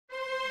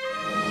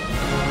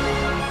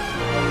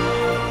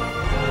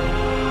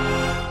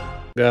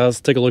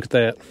Guys, take a look at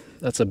that.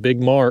 That's a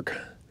big mark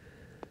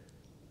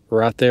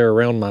right there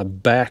around my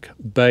back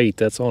bait.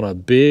 That's on a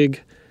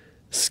big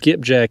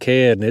skipjack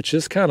head, and it's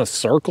just kind of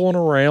circling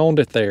around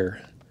it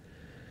there.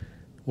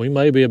 We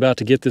may be about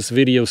to get this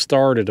video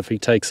started if he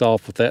takes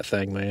off with that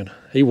thing, man.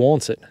 He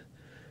wants it.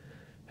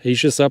 He's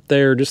just up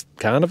there just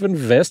kind of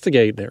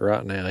investigating it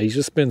right now. He's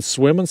just been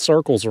swimming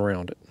circles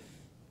around it.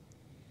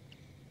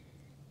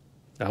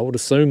 I would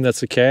assume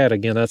that's a cat.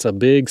 Again, that's a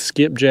big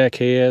skipjack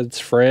head. It's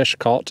fresh,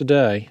 caught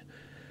today.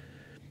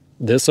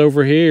 This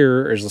over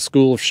here is a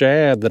school of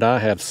shad that I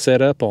have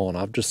set up on.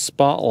 I've just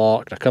spot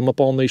locked. I come up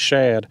on these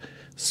shad,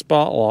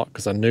 spot locked,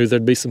 because I knew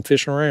there'd be some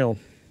fish around.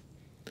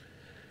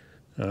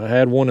 I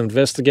had one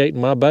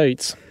investigating my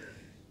baits.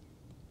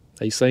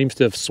 He seems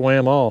to have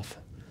swam off.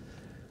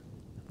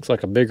 Looks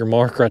like a bigger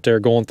mark right there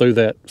going through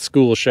that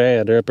school of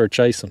shad. They're up there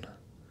chasing.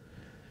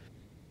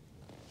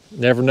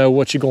 Never know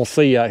what you're going to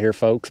see out here,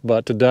 folks,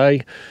 but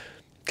today,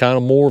 kind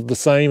of more of the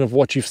same of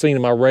what you've seen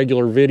in my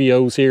regular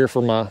videos here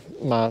for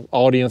my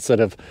audience that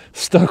have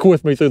stuck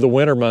with me through the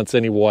winter months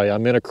anyway.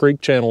 I'm in a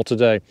creek channel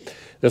today.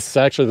 This is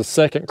actually the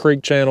second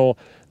creek channel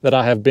that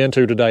I have been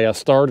to today. I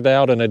started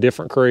out in a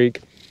different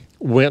creek,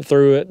 went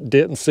through it,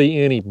 didn't see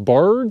any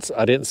birds.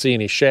 I didn't see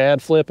any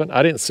shad flipping.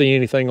 I didn't see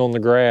anything on the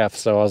graph.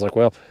 So I was like,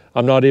 well,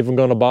 I'm not even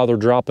going to bother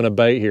dropping a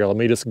bait here. Let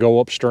me just go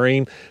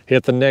upstream,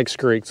 hit the next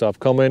creek. So I've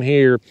come in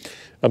here,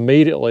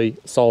 immediately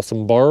saw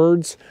some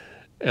birds,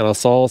 and I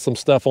saw some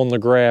stuff on the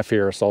graph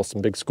here. I saw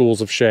some big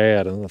schools of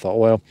shad, and I thought,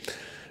 well,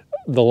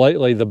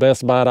 lately the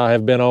best bite I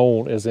have been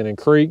on is in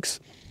creeks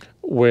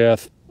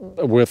with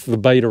the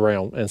bait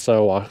around. And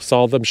so I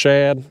saw them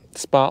shad,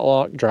 spot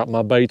lock, dropped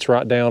my baits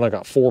right down. I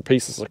got 4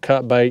 pieces of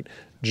cut bait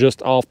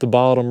just off the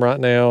bottom right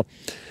now.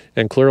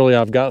 And clearly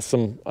I've got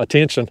some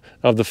attention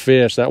of the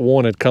fish. That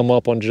one had come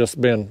up and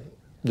just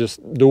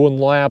doing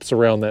laps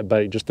around that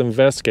bait, just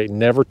investigating,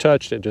 never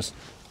touched it. Just,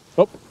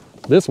 oh,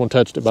 this one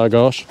touched it, by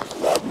gosh.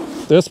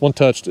 This one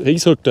touched it.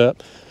 He's hooked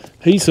up.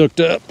 He's hooked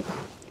up.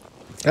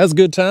 That's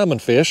good timing,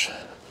 fish.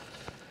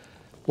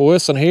 Well,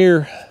 listen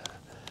here.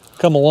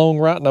 Come along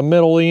right in the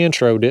middle of the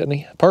intro, didn't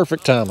he?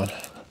 Perfect timing.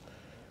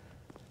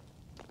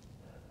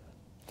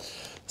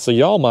 So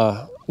y'all,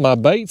 my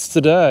baits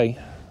today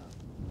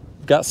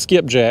got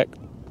skipjack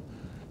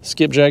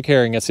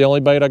herring. That's the only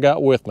bait I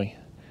got with me.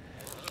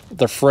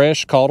 They're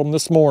fresh, caught them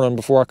this morning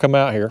before I come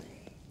out here.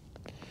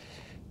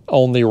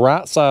 On the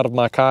right side of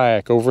my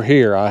kayak over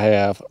here, I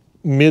have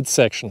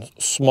midsection,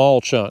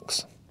 small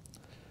chunks.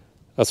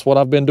 That's what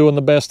I've been doing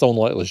the best on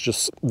lately, is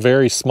just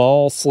very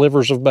small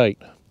slivers of bait.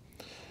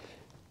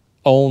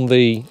 On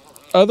the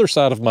other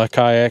side of my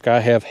kayak, I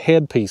have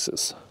head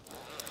pieces.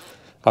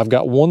 I've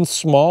got one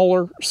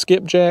smaller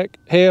skipjack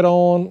head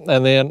on,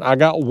 and then I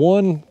got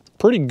one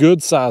pretty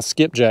good sized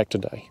skipjack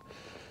today.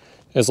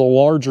 It's a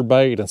larger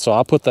bait, and so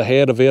I put the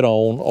head of it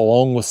on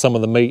along with some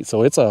of the meat.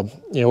 So it's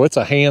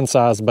a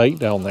hand-sized bait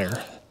down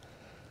there.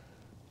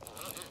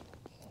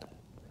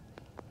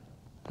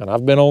 And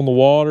I've been on the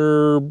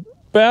water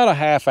about a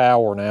half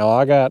hour now.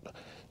 I got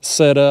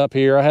set up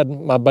here. I had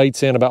my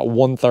baits in about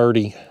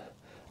 1:30.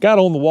 Got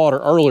on the water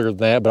earlier than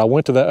that, but I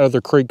went to that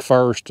other creek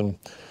first, and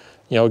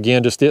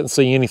again, just didn't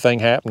see anything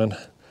happening.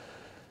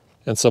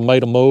 And so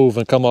made a move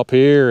and come up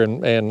here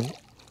and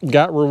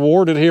got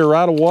rewarded here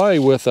right away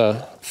with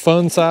a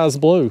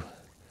fun-sized blue.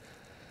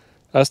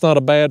 That's not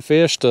a bad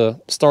fish to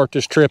start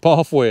this trip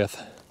off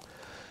with.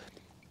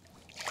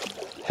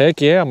 Heck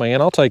yeah, man,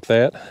 I'll take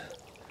that.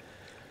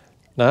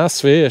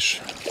 Nice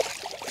fish.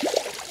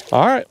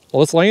 All right,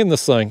 let's land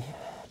this thing.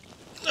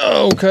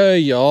 Okay,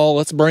 y'all,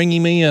 let's bring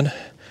him in.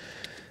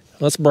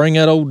 Let's bring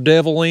that old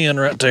devil in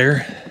right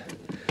there.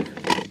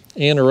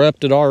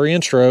 Interrupted our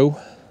intro.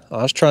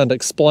 I was trying to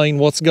explain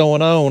what's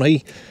going on.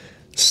 He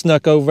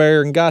snuck over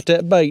there and got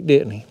that bait,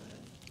 didn't he?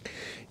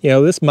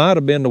 This might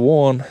have been the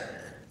one.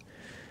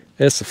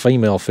 It's a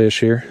female fish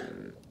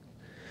here.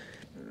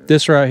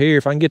 This right here,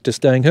 if I can get this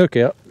dang hook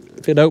out,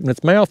 if it opened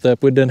its mouth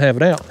up, we didn't have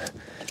it out.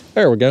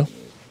 There we go.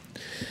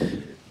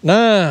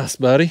 Nice,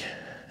 buddy.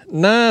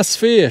 Nice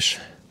fish.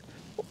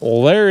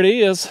 Well, there it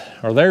is,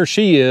 or there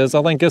she is.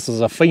 I think this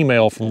is a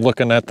female from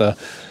looking at the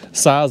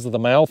size of the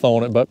mouth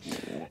on it. But,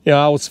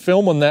 I was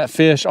filming that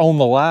fish on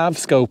the live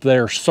scope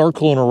there,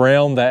 circling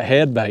around that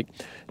head bait.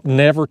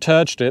 Never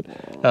touched it.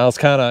 I was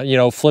kind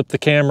of, flip the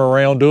camera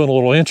around doing a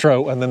little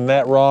intro, and then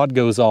that rod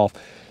goes off.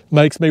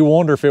 Makes me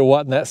wonder if it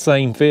wasn't that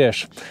same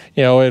fish.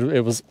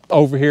 It was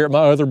over here at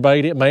my other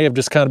bait. It may have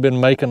just kind of been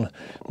making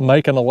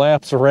a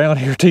laps around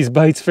here at these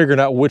baits, figuring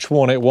out which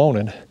one it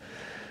wanted.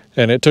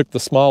 And it took the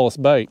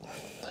smallest bait.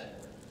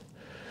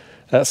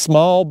 That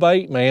small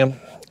bait, man,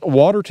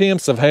 water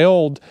temps have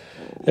held.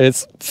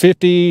 It's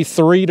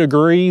 53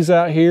 degrees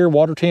out here,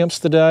 water temps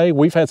today.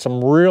 We've had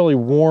some really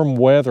warm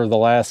weather the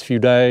last few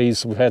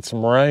days. We've had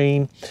some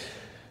rain.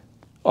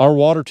 Our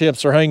water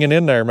temps are hanging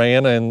in there,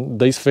 man, and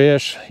these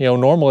fish,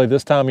 normally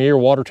this time of year,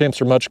 water temps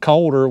are much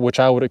colder, which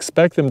I would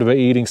expect them to be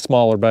eating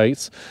smaller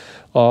baits.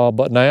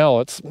 But now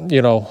it's,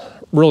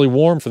 really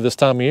warm for this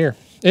time of year.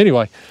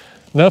 Anyway,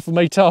 enough of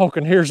me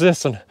talking. Here's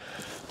this one.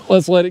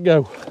 Let's let it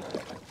go.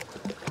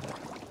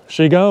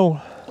 She gone.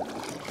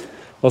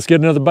 Let's get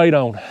another bait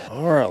on.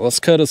 All right, let's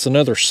cut us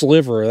another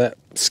sliver of that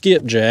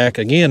skipjack.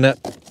 Again, that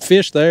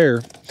fish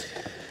there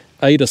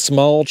ate a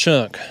small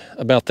chunk,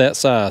 about that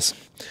size.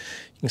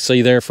 You can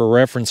see there for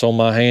reference on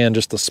my hand,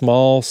 just a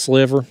small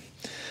sliver.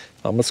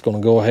 I'm just gonna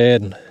go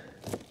ahead and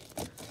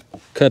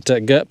cut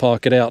that gut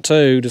pocket out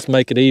too, just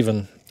make it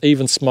even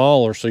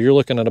smaller. So you're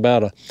looking at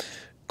about a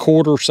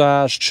quarter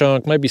size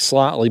chunk, maybe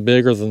slightly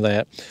bigger than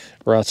that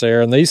right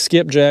there. And these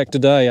skipjack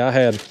today, I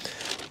had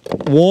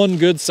one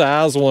good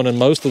size one, and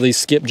most of these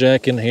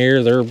skipjack in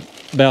here, they're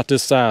about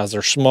this size.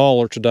 They're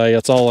smaller today.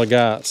 That's all I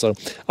got. So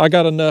I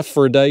got enough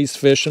for a day's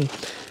fishing,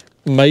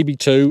 maybe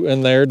two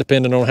in there,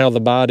 depending on how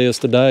the bite is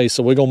today.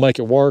 So we're gonna make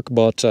it work.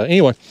 But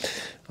anyway,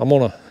 I'm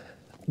gonna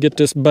get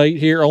this bait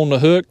here on the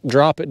hook,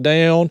 drop it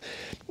down,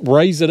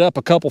 raise it up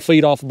a couple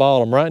feet off the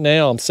bottom. Right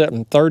now I'm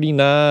setting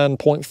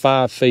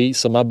 39.5 feet,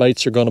 so my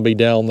baits are gonna be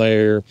down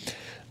there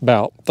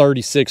about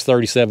 36,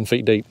 37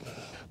 feet deep.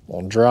 I'm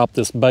gonna drop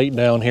this bait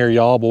down here,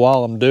 y'all, but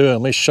while I'm doing,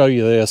 let me show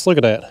you this. Look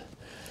at that.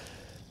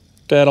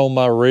 That on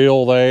my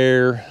reel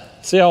there.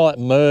 See all that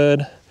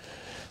mud?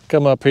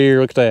 Come up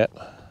here, look at that.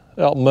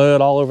 That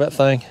mud all over that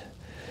thing.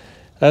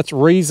 That's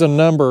reason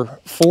number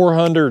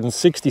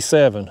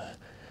 467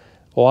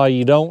 why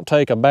you don't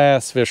take a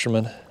bass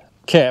fisherman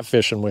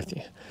catfishing with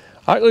you.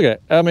 Look at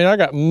it. I mean, I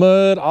got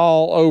mud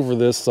all over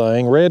this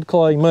thing, red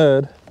clay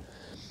mud.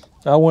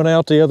 I went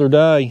out the other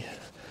day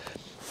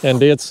and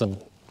did some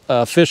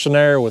fishing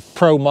there with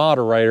pro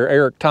moderator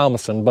Eric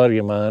Thomason, buddy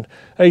of mine.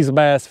 He's a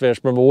bass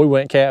fisherman, but we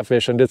went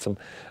catfishing, did some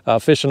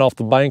fishing off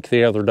the bank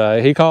the other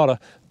day. He caught a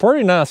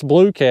pretty nice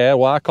blue cat,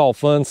 what I call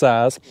fun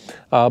size,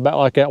 about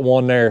like that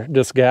one there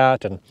just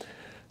got. And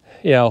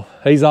you know,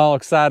 he's all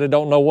excited,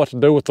 don't know what to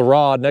do with the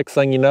rod. Next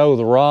thing you know,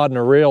 the rod and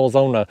the reel is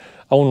on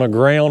the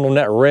ground on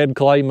that red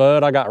clay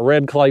mud. I got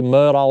red clay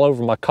mud all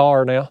over my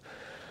car now.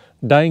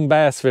 Dang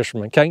bass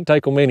fisherman, can't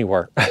take them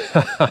anywhere.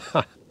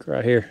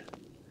 Right here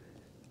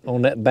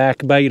on that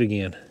back bait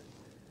again.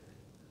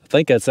 I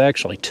think that's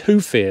actually two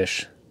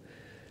fish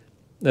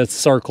that's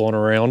circling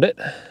around it.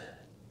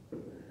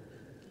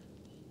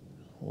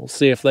 We'll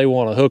see if they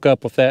want to hook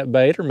up with that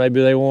bait, or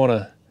maybe they want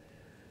to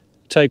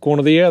take one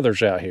of the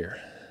others out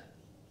here.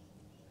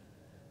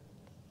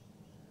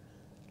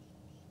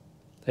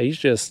 He's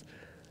just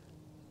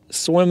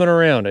swimming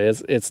around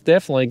it. It's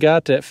definitely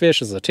got that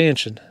fish's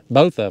attention,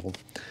 both of them.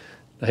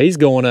 Now he's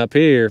going up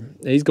here.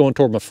 He's going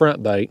toward my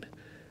front bait.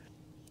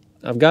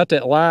 I've got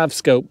that live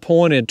scope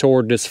pointed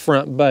toward this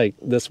front bait,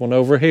 this one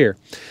over here.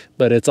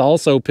 But it's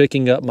also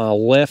picking up my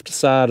left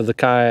side of the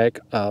kayak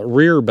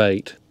rear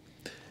bait,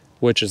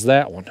 which is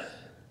that one.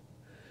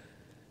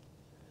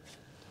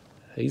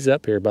 He's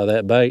up here by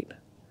that bait,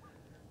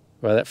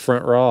 by that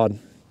front rod.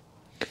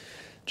 As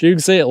you can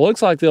see, it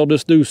looks like they'll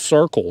just do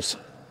circles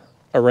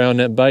around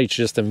that bait,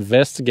 just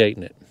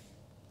investigating it.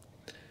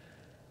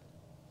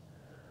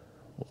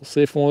 We'll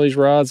see if one of these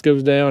rods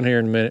goes down here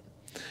in a minute.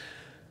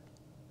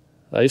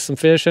 There's some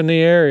fish in the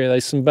area.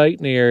 There's some bait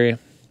in the area.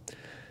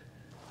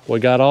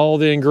 We got all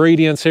the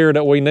ingredients here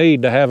that we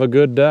need to have a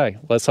good day.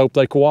 Let's hope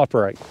they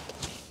cooperate.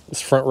 This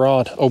front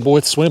rod, oh boy,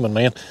 it's swimming,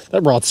 man.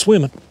 That rod's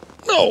swimming.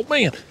 Oh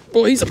man,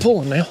 boy, he's a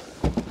pulling now.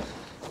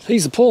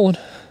 He's a pulling.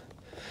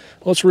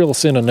 Let's reel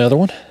us in another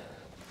one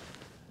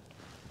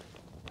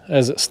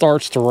as it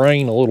starts to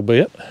rain a little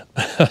bit.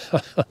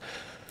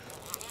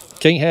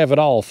 Can't have it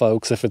all,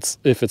 folks. If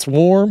it's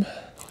warm,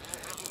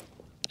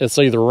 it's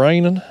either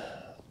raining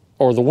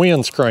or the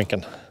wind's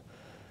cranking.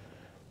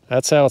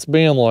 That's how it's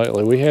been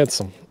lately. We had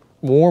some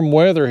warm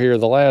weather here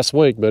the last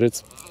week, but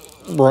it's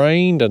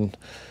rained and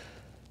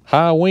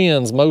high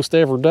winds most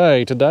every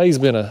day. Today's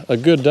been a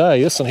good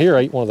day. This one here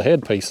ate one of the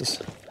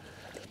headpieces.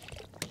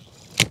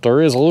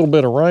 There is a little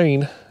bit of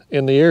rain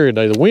in the area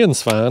today. The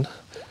wind's fine.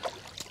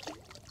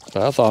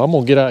 But I thought I'm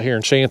gonna get out here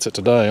and chance it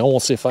today. I want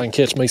to see if I can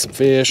catch me some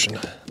fish.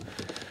 And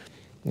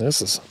this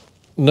is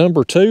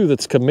number 2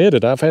 that's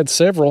committed. I've had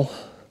several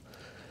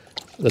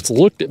that's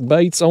looked at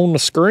baits on the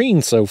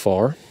screen so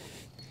far.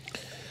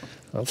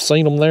 I've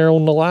seen them there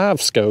on the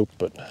live scope,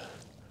 but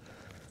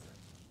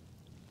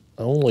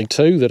only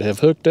 2 that have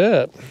hooked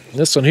up.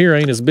 This one here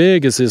ain't as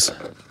big as his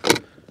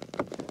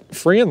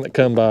friend that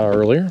come by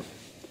earlier.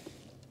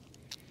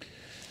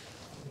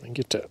 Let me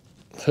get that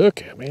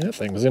hook. I mean, that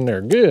thing was in there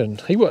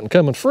good. He wasn't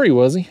coming free,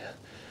 was he?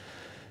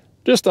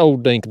 Just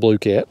old dink blue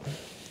cat.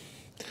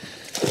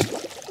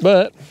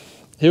 But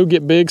he'll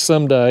get big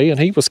someday, and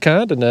he was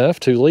kind enough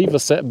to leave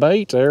us that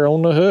bait there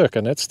on the hook,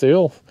 and it's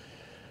still,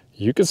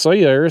 you can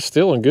see there, it's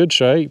still in good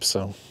shape.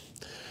 So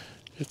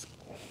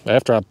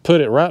after I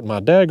put it right in my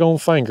daggone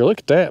finger, look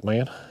at that,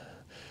 man.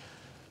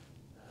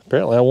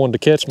 Apparently I wanted to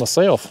catch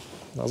myself.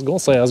 I was gonna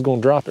say I was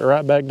gonna drop it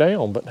right back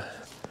down, but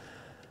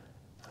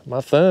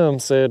my thumb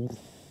said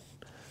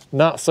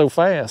not so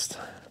fast.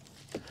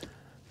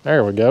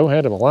 There we go,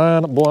 had him a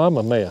line. Boy, I'm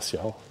a mess,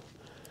 y'all.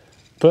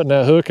 Putting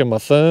that hook in my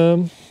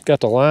thumb, got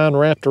the line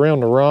wrapped around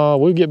the rod.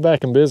 We'll get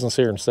back in business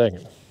here in a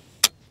second.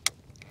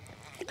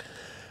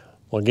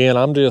 Well, again,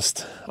 I'm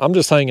just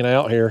hanging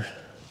out here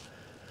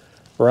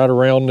right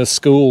around this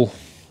school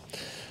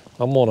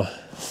I'm gonna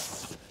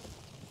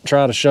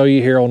try to show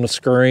you here on the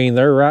screen.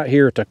 They're right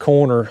here at the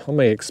corner. Let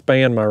me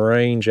expand my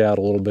range out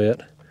a little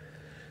bit.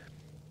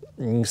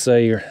 You can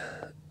see,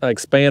 I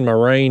expand my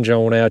range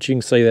on out, you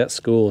can see that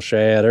school of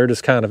shad. They're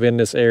just kind of in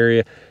this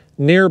area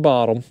near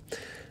bottom.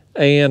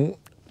 And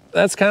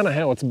that's kind of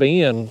how it's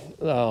been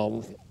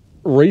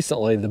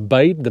recently.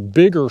 The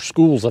bigger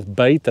schools of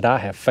bait that I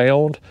have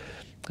found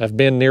have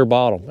been near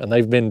bottom, and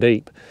they've been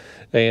deep.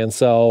 And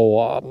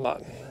so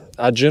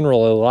I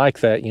generally like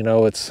that. You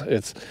know, it's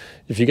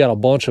if you got a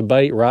bunch of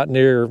bait right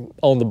near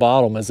on the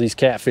bottom as these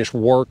catfish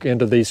work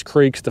into these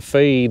creeks to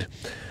feed,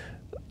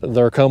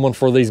 they're coming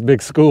for these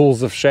big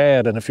schools of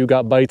shad, and if you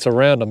got baits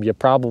around them, you're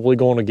probably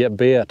going to get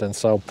bit. And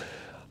so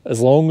as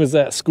long as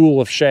that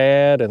school of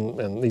shad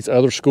and these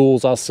other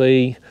schools I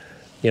see,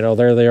 you know,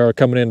 there they are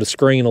coming in to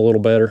screen a little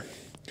better.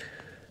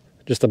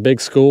 Just a big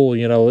school,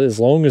 you know, as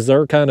long as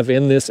they're kind of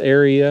in this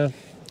area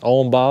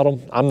on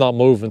bottom, I'm not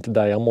moving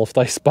today. I'm gonna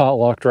stay spot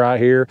locked right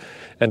here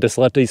and just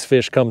let these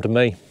fish come to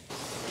me.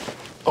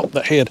 Oh,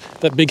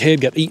 that big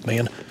head got eat,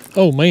 man.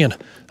 Oh man,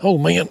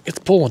 it's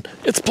pulling.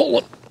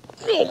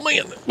 Oh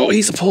man, boy,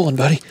 he's a pulling,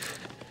 buddy.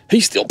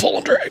 He's still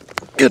pulling drag.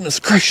 Goodness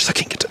gracious, I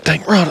can't get that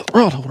dang rod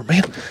holder,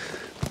 man.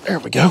 There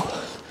we go.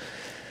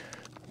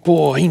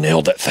 Boy, he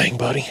nailed that thing,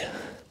 buddy.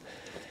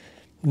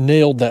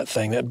 Nailed that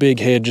thing. That big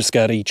head just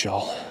got eat,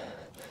 y'all.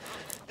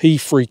 He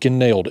freaking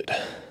nailed it.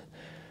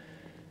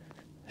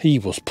 He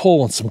was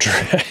pulling some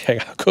drag.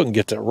 I couldn't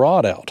get that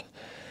rod out.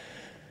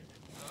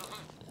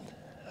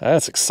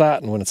 That's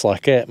exciting when it's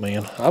like that,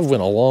 man. I've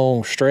went a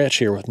long stretch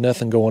here with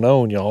nothing going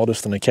on, y'all,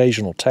 just an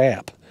occasional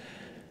tap.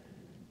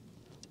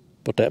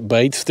 But that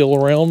bait's still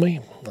around me.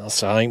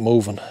 I ain't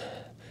moving.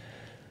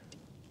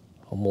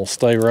 I'm gonna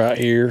stay right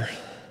here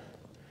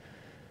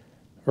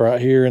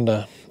in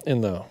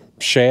the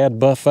shad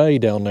buffet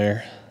down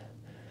there.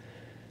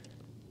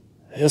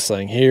 This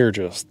thing here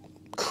just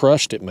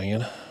crushed it,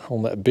 man,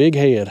 on that big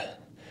head.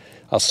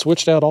 I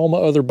switched out all my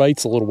other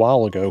baits a little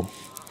while ago.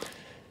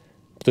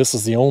 This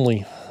is the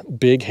only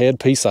big head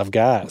piece I've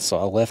got, so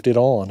I left it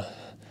on.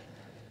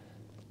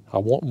 I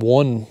want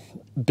one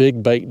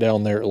big bait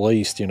down there at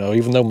least, you know.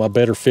 Even though my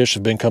better fish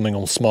have been coming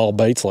on small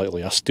baits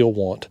lately, I still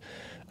want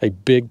a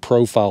big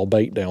profile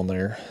bait down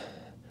there.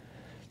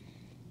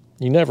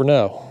 You never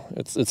know.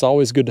 It's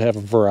always good to have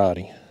a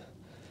variety.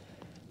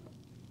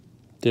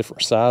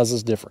 Different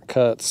sizes, different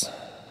cuts.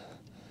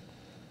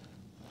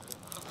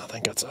 I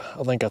think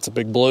that's a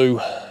big blue.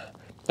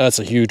 That's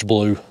a huge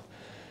blue.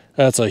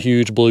 That's a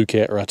huge blue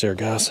cat right there,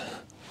 guys.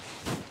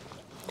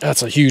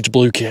 That's a huge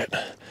blue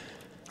cat.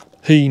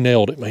 He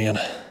nailed it, man.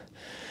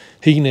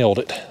 He nailed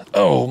it.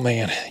 Oh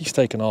man, he's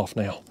taking off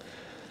now.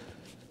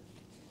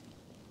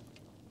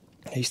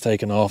 He's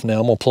taking off now.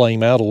 I'm gonna play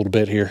him out a little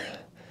bit here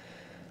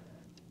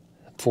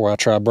before I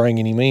try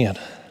bringing him in.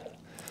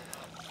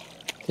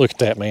 Look at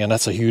that, man.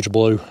 That's a huge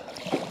blue.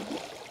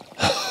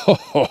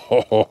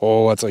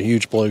 Oh, that's a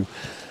huge blue.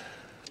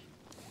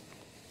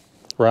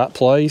 Right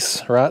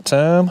place, right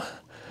time.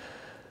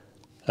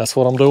 That's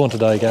what I'm doing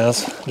today,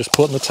 guys. Just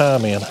putting the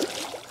time in.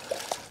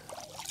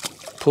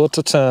 Put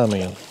the time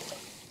in.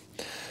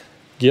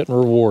 Getting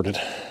rewarded.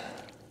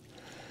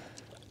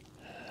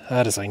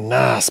 That is a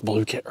nice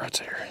blue cat right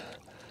there.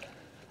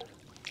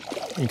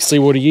 You can see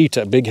what he eats,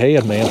 that big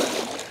head, man.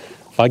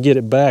 If I get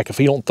it back, if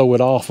he don't throw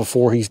it off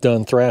before he's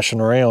done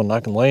thrashing around, I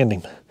can land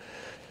him.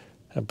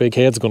 That big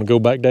head's gonna go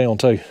back down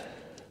too.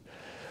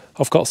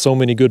 I've caught so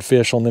many good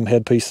fish on them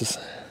head pieces.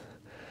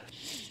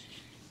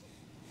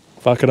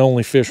 If I could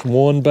only fish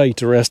one bait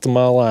the rest of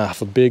my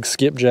life, a big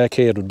skipjack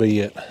head would be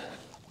it.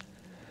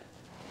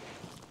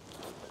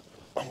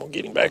 I'm gonna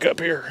get him back up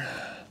here.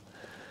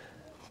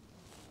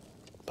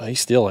 But he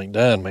still ain't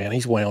done, man.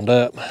 He's wound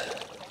up.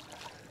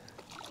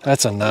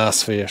 That's a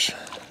nice fish.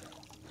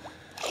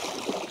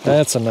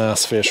 That's a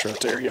nice fish right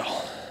there,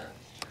 y'all.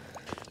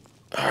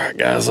 All right,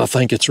 guys, I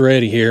think it's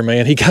ready here,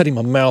 man. He got him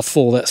a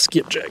mouthful of that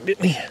skipjack,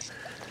 didn't he?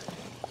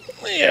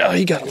 Yeah,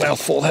 he got a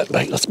mouthful of that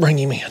bait. Let's bring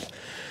him in.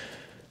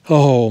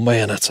 Oh,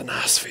 man, that's a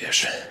nice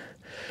fish.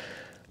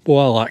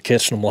 Boy, I like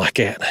catching them like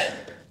that.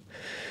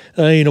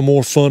 There ain't a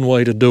more fun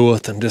way to do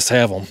it than just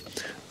have them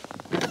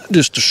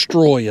just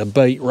destroy a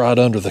bait right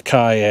under the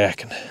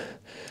kayak and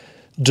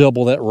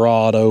double that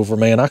rod over.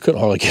 Man, I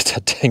couldn't hardly get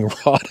that dang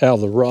rod out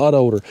of the rod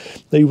holder.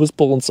 He was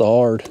pulling so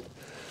hard.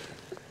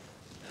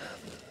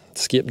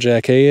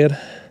 Skipjack head.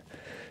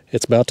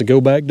 It's about to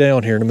go back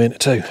down here in a minute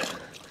too.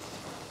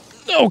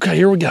 Okay,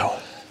 here we go.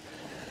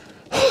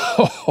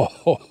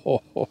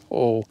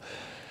 Oh,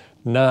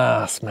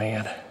 nice,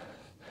 man.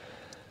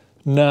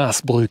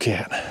 Nice blue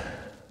cat.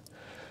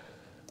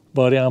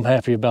 Buddy, I'm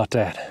happy about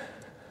that.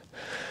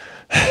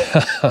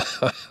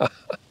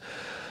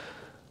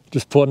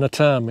 Just putting the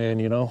time in,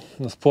 you know.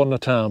 Just putting the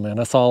time in.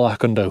 That's all I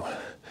can do.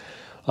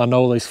 I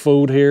know there's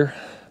food here.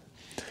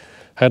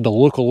 Had to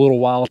look a little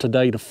while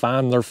today to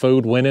find their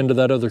food. Went into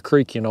that other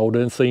creek, you know,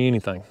 didn't see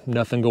anything.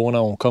 Nothing going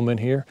on. Come in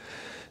here,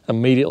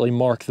 immediately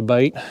mark the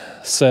bait,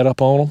 set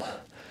up on them.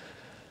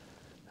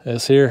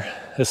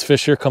 This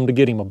fish here come to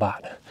get him a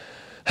bite.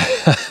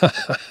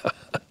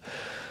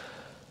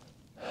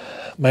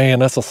 Man,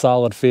 that's a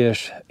solid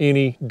fish.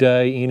 Any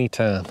day, any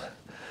time.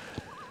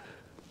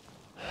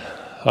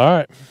 All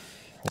right,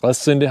 let's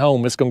send it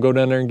home. It's gonna go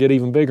down there and get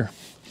even bigger.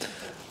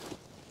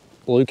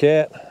 Blue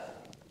Cat,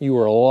 you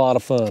were a lot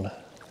of fun.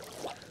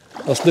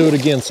 Let's do it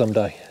again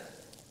someday.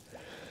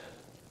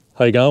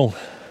 How you going?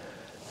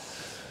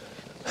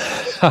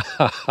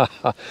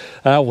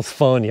 That was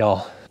fun,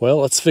 y'all. Well,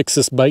 let's fix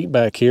this bait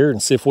back here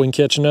and see if we can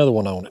catch another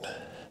one on it.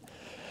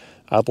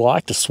 I'd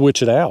like to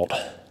switch it out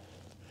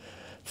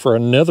for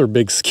another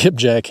big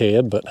skipjack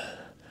head, but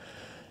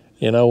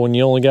you know, when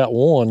you only got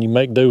one, you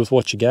make do with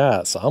what you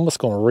got. So I'm just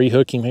gonna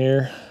rehook him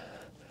here.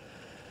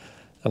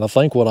 And I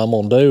think what I'm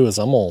gonna do is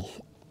I'm gonna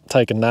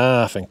take a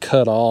knife and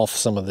cut off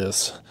some of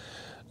this,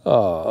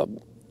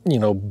 you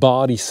know,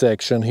 body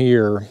section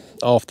here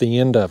off the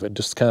end of it.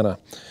 Just kind of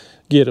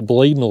get it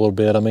bleeding a little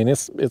bit. I mean,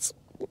 it's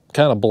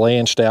kind of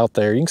blanched out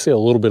there. You can see a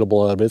little bit of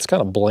blood, but it's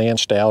kind of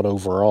blanched out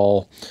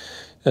overall.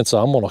 And so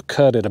I'm gonna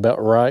cut it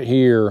about right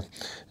here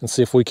and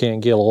see if we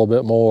can't get a little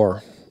bit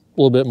more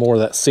of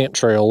that scent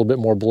trail, a little bit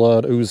more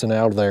blood oozing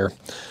out of there.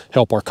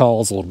 Help our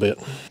cause a little bit.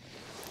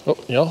 Oh,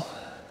 y'all,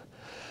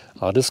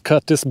 I just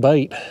cut this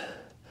bait.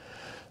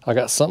 I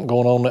got something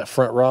going on that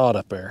front rod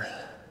up there.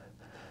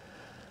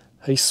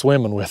 He's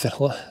swimming with it.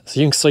 So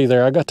you can see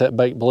there, I got that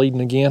bait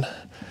bleeding again.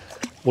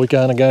 We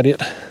kind of got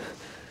it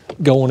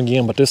going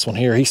again, but this one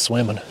here, he's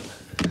swimming.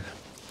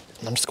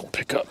 I'm just gonna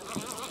pick up,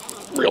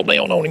 reel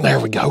down on him. There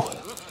we go.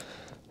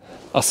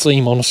 I see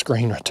him on the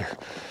screen right there.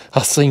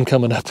 I see him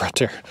coming up right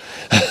there.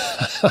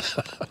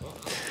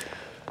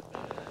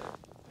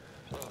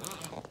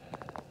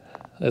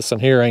 This one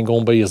here ain't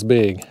gonna be as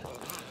big.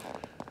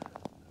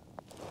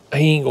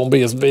 He ain't gonna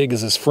be as big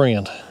as his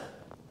friend.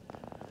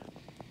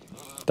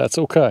 That's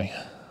okay.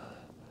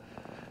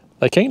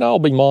 They can't all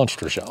be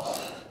monsters, y'all.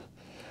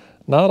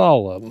 Not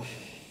all of them.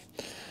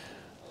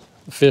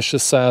 The fish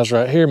this size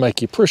right here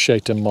make you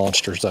appreciate them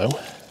monsters, though.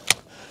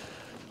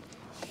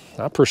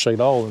 I appreciate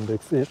all them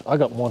big fish. I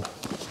got one.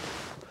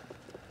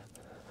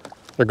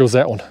 There goes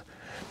that one.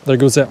 There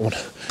goes that one.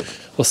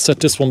 Let's set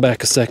this one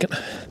back a second.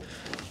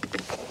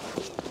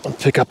 I'll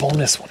pick up on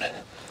this one.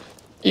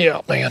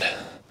 Yeah, man.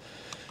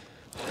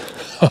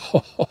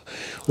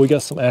 We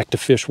got some active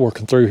fish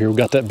working through here. We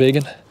got that big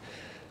one.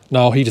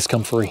 No, he just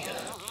come free.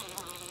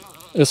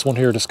 This one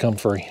here just come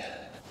free.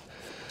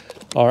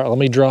 All right, let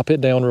me drop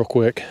it down real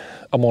quick.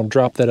 I'm gonna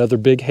drop that other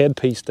big head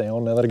piece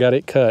down now that I got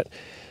it cut.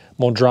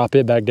 I'm gonna drop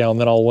it back down,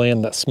 then I'll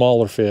land that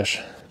smaller fish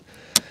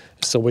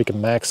so we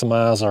can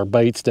maximize our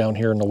baits down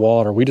here in the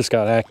water. We just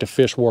got active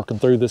fish working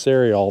through this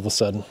area all of a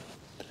sudden.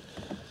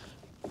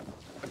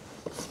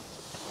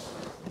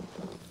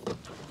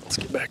 Let's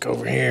get back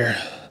over here.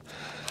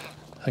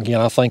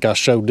 Again, I think I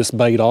showed this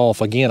bait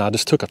off. Again, I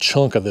just took a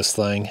chunk of this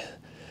thing,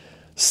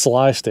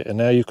 sliced it, and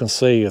now you can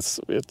see it's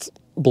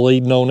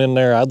bleeding on in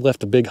there. I'd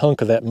left a big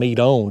hunk of that meat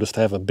on just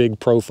to have a big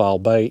profile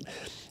bait,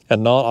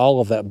 and not all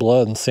of that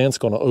blood and scent's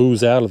going to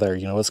ooze out of there.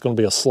 You know, it's going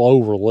to be a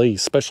slow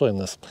release, especially in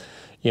this,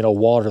 you know,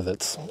 water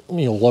that's,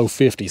 you know, low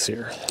 50s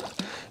here,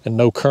 and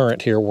no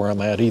current here where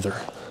I'm at either.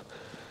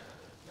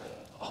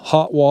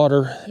 Hot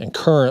water and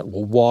current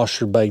will wash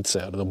your baits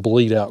out. It'll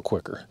bleed out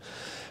quicker.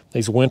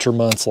 These winter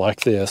months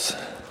like this,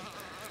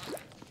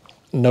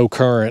 no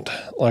current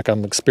like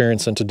I'm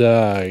experiencing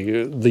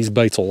today, these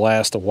baits will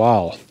last a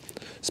while,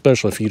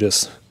 especially if you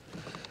just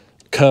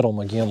cut them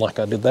again like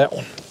I did that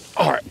one.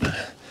 All right,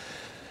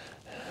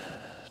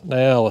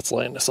 now let's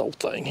land this old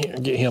thing here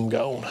and get him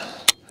going.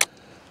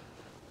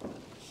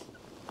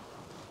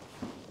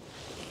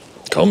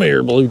 Come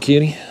here, blue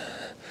kitty.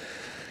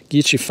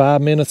 Get you 5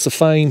 minutes of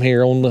fame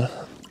here on the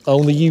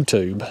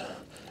YouTube.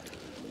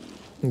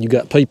 You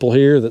got people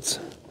here that's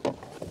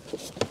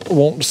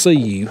wanting to see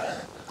you.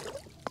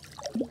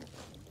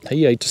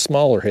 He ate the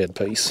smaller head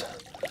piece.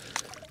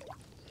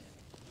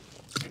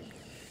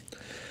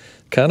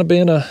 Kind of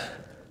been a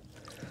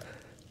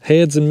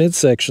heads and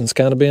midsections,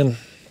 kind of been,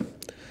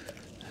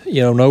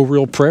 you know, no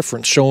real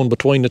preference showing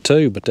between the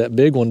two, but that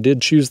big one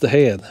did choose the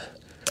head.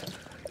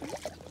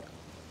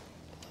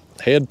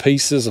 Head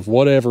pieces of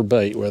whatever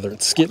bait, whether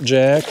it's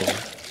skipjack or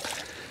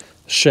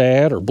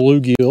shad or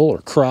bluegill or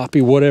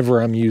crappie, whatever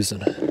I'm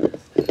using.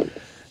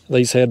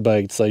 These head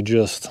baits, they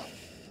just,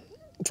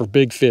 for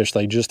big fish,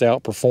 they just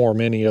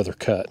outperform any other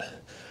cut.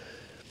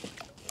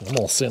 I'm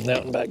gonna send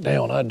that one back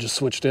down. I just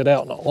switched it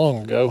out not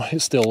long ago. It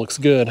still looks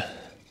good.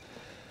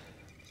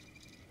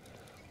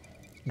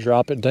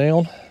 Drop it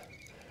down.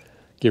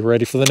 Get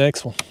ready for the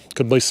next one.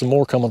 Could be some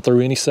more coming through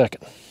any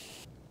second.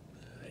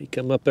 He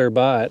come up there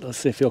by it. Let's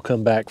see if he'll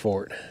come back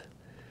for it.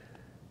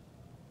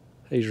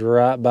 He's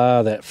right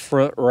by that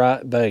front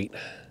right bait.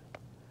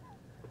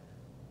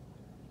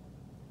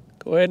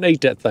 Go ahead and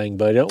eat that thing,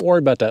 buddy. Don't worry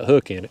about that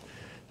hook in it.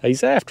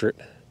 He's after it.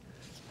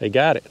 He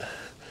got it.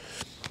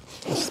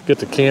 Let's get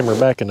the camera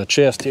back in the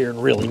chest here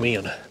and reel him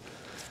in.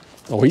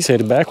 Oh, he's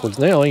headed backwards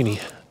now, ain't he?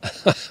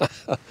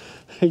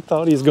 He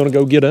thought he was going to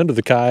go get under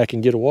the kayak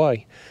and get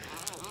away.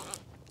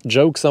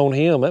 Joke's on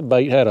him. That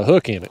bait had a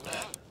hook in it.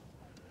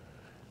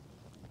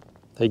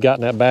 He got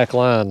in that back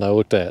line, though.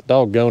 Look at that.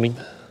 Doggone him.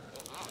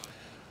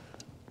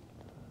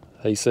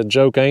 He said,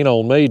 joke ain't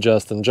on me,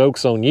 Justin,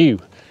 joke's on you.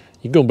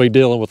 You're gonna be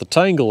dealing with a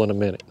tangle in a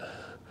minute.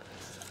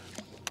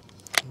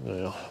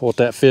 Well, what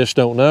that fish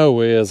don't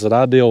know is that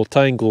I deal with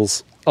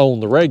tangles on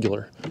the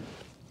regular.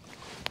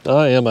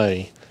 I am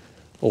a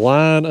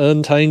line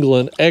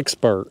untangling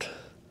expert.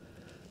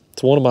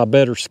 It's one of my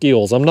better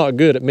skills. I'm not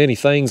good at many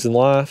things in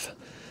life,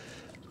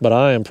 but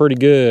I am pretty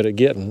good at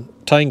getting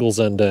tangles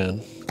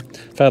undone.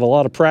 I've had a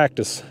lot of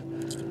practice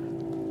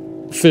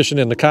fishing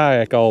in the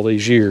kayak all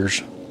these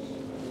years.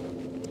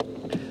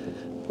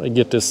 Let me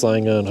get this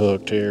thing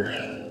unhooked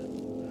here.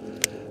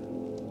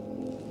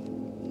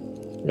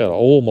 Gotta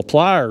oil my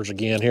pliers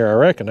again here, I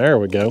reckon. There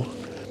we go.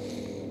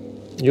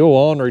 You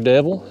ornery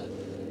devil.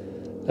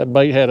 That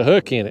bait had a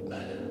hook in it.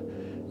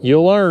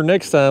 You'll learn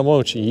next time,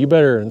 won't you? You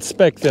better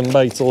inspect them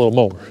baits a little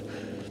more.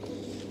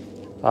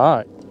 All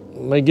right,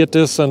 let me get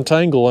this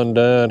untangle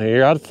undone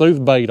here. I threw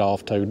the bait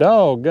off too.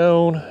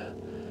 Doggone.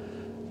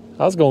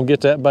 I was gonna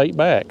get that bait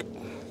back.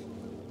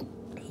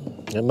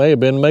 It may have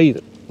been me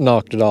that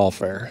knocked it off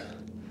there.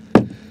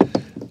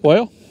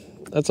 Well,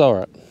 that's all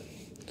right.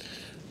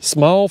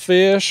 Small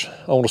fish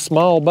on a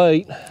small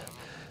bait.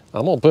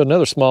 I'm gonna put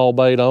another small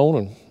bait on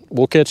and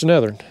we'll catch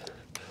another.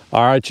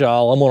 All right,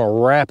 y'all, I'm gonna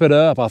wrap it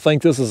up. I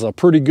think this is a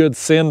pretty good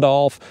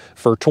send-off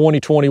for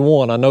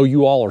 2021. I know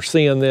you all are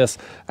seeing this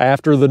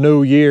after the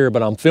new year,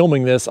 but I'm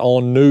filming this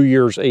on New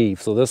Year's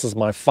Eve. So this is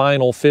my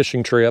final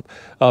fishing trip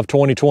of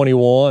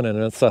 2021, and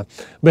it's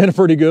been a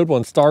pretty good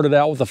one. Started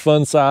out with a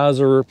fun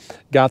sizer,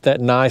 got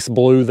that nice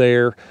blue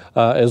there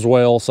as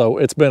well. So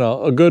it's been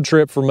a good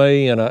trip for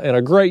me and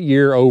a great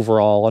year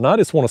overall. And I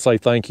just wanna say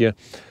thank you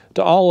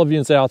to all of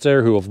you out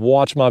there who have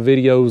watched my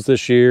videos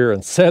this year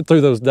and sat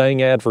through those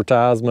dang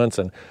advertisements,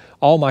 and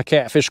all my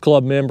Catfish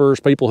Club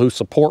members, people who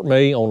support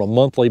me on a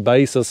monthly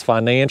basis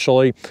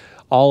financially,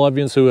 all of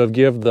you who have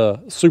given the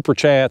super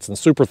chats and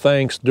super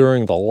thanks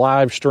during the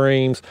live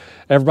streams,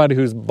 everybody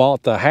who's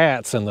bought the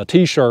hats and the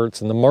t-shirts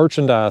and the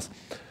merchandise,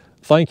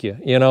 thank you.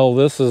 You know,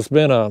 this has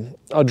been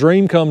a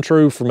dream come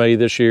true for me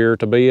this year,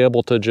 to be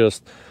able to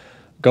just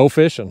go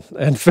fishing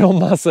and film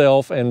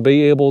myself and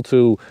be able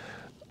to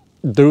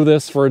do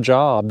this for a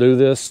job, do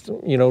this,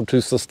 you know,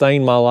 to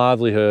sustain my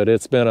livelihood.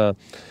 It's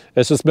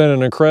just been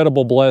an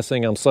incredible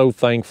blessing. I'm so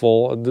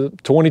thankful.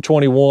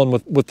 2021,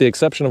 with the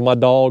exception of my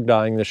dog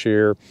dying this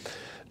year,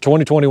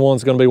 2021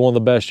 is going to be one of the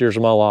best years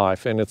of my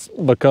life, and it's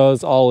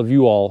because all of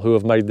you all who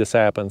have made this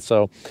happen.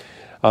 So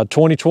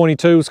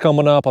 2022 is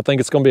coming up. I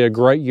think it's going to be a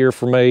great year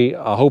for me.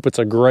 I hope it's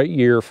a great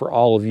year for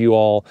all of you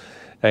all.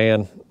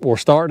 And we're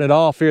starting it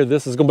off here.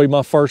 This is going to be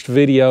my first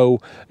video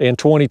in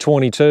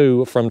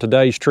 2022 from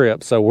today's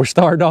trip. So we're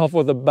starting off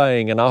with a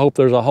bang, and I hope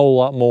there's a whole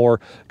lot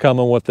more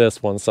coming with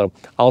this one. So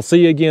I'll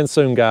see you again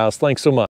soon, guys. Thanks so much.